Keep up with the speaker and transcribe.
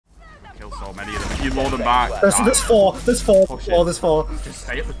so many of them. If you load them back. There's four. There's four. There's four. Just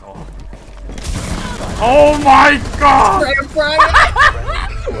stay at the door. Oh my god!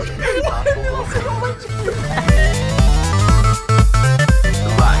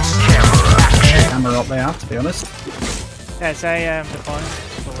 Camera up there, to be honest. Yeah, say the point.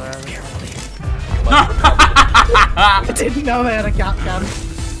 I didn't know they had a cap cam.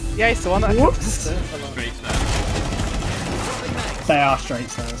 Yeah, it's the one that Straight there. They are straight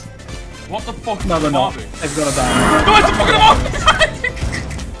stairs. What the fuck? No, they're not. They've got a bag. No, it's a fucking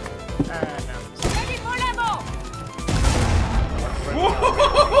ammo!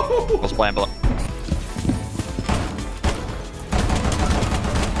 Let's play block.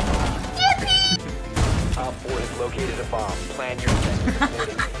 Op 4 has located a bomb. Plan your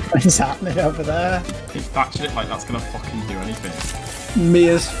What is happening over there? It's that shit like that's gonna fucking do anything. Me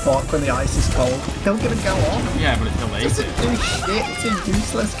as fuck when the ice is cold. He'll give it go on. Yeah, but it delays it. Do shit. It's a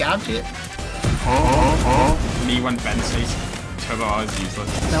useless gadget. Me when Ben says Turbo Eye is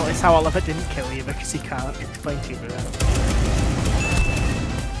useless. Notice how Oliver didn't kill you because he can't explain to you that.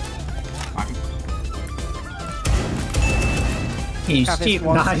 He's Travis cheap,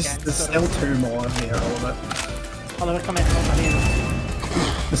 once nice. again, There's sort still of- two more here, Oliver. Oliver, come in. Over here.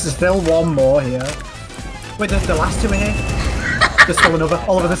 There's still one more here. Wait, there's the last two in here. There's still another.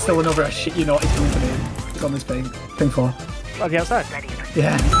 Oliver, there's still another. I shit you not, he's coming from here. He's on this ping. Ping 4. Oh, the outside.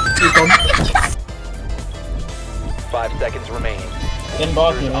 Yeah. He's gone. 5 seconds remaining. In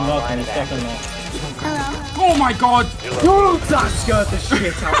balcony, second there. Oh my god! Oh, that scared the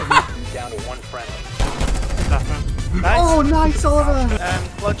shit out of me. Down to one friendly. Bathroom. Nice. Oh, nice, Oliver.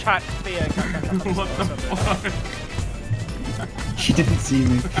 Blood track via What the fuck? She didn't see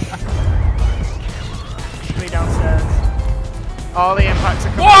me. 3 downstairs. All the impacts are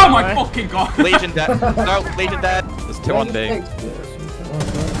coming. Oh our my way. fucking god! Legion dead. No, Legion dead. There's 2 on B.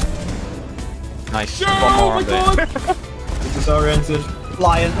 Nice. Oh One more my on B. god! Disoriented.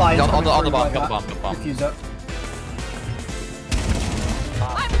 Lion. On the bomb, Like got the that. bomb, got the bomb. Diffuser.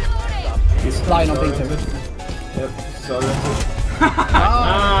 Lion on B2. Yep, disoriented.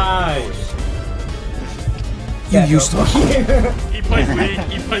 Nice! You used to. He plays League,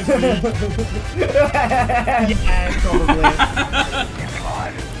 he plays League. Yeah, probably.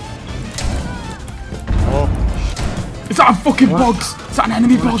 Is that a fucking box? Is that an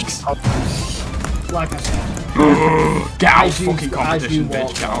enemy box? Like I said. Get out As you- fucking as competition, you bitch.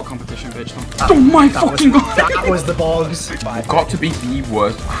 walk Get out competition, bitch. Oh my fucking god! That was the bogs. You've got to be the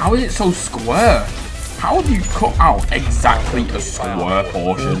worst. How is it so square? How have you cut out exactly a square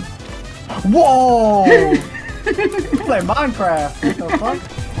portion? Whoa! Play Minecraft. What the fuck?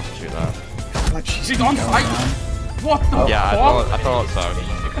 Shoot that. Like She's on site. What the Yeah, I fuck? thought so.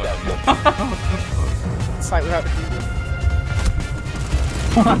 It's like without the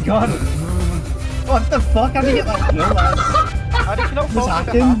Oh my god. What the fuck? How did you get that kill, lads? How did you not What's fall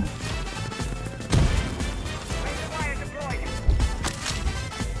with the happening?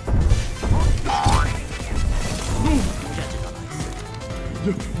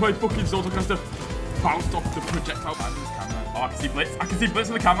 My fucking Zotocaster bounced off the projectile behind this camera. Oh, I can see Blitz. I can see Blitz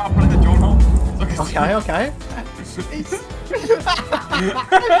in the camera. I'll put it in the drone hole. Okay.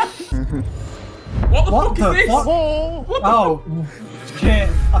 What the What fuck the is this? fuck? What the Oh, shit.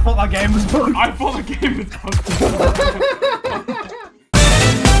 I thought that game was bugged. I thought the game was done.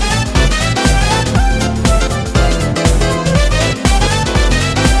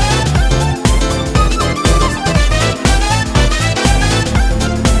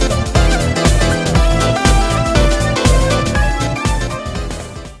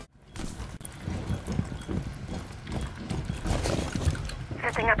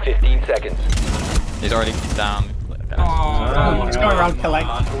 Up. 15 seconds. He's already down. Oh, Let's go around collect.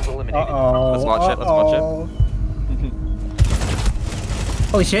 Hostiles eliminated. Uh-oh. Let's watch it, let's watch it.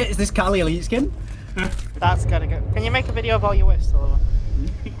 Holy shit, is this Kali Elite skin? That's gotta go. Can you make a video of all your whiffs, Oliver?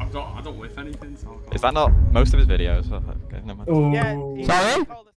 I don't whiff anything, so I can't. Is that not most of his videos? Okay, never mind. Ooh. Yeah. Sorry?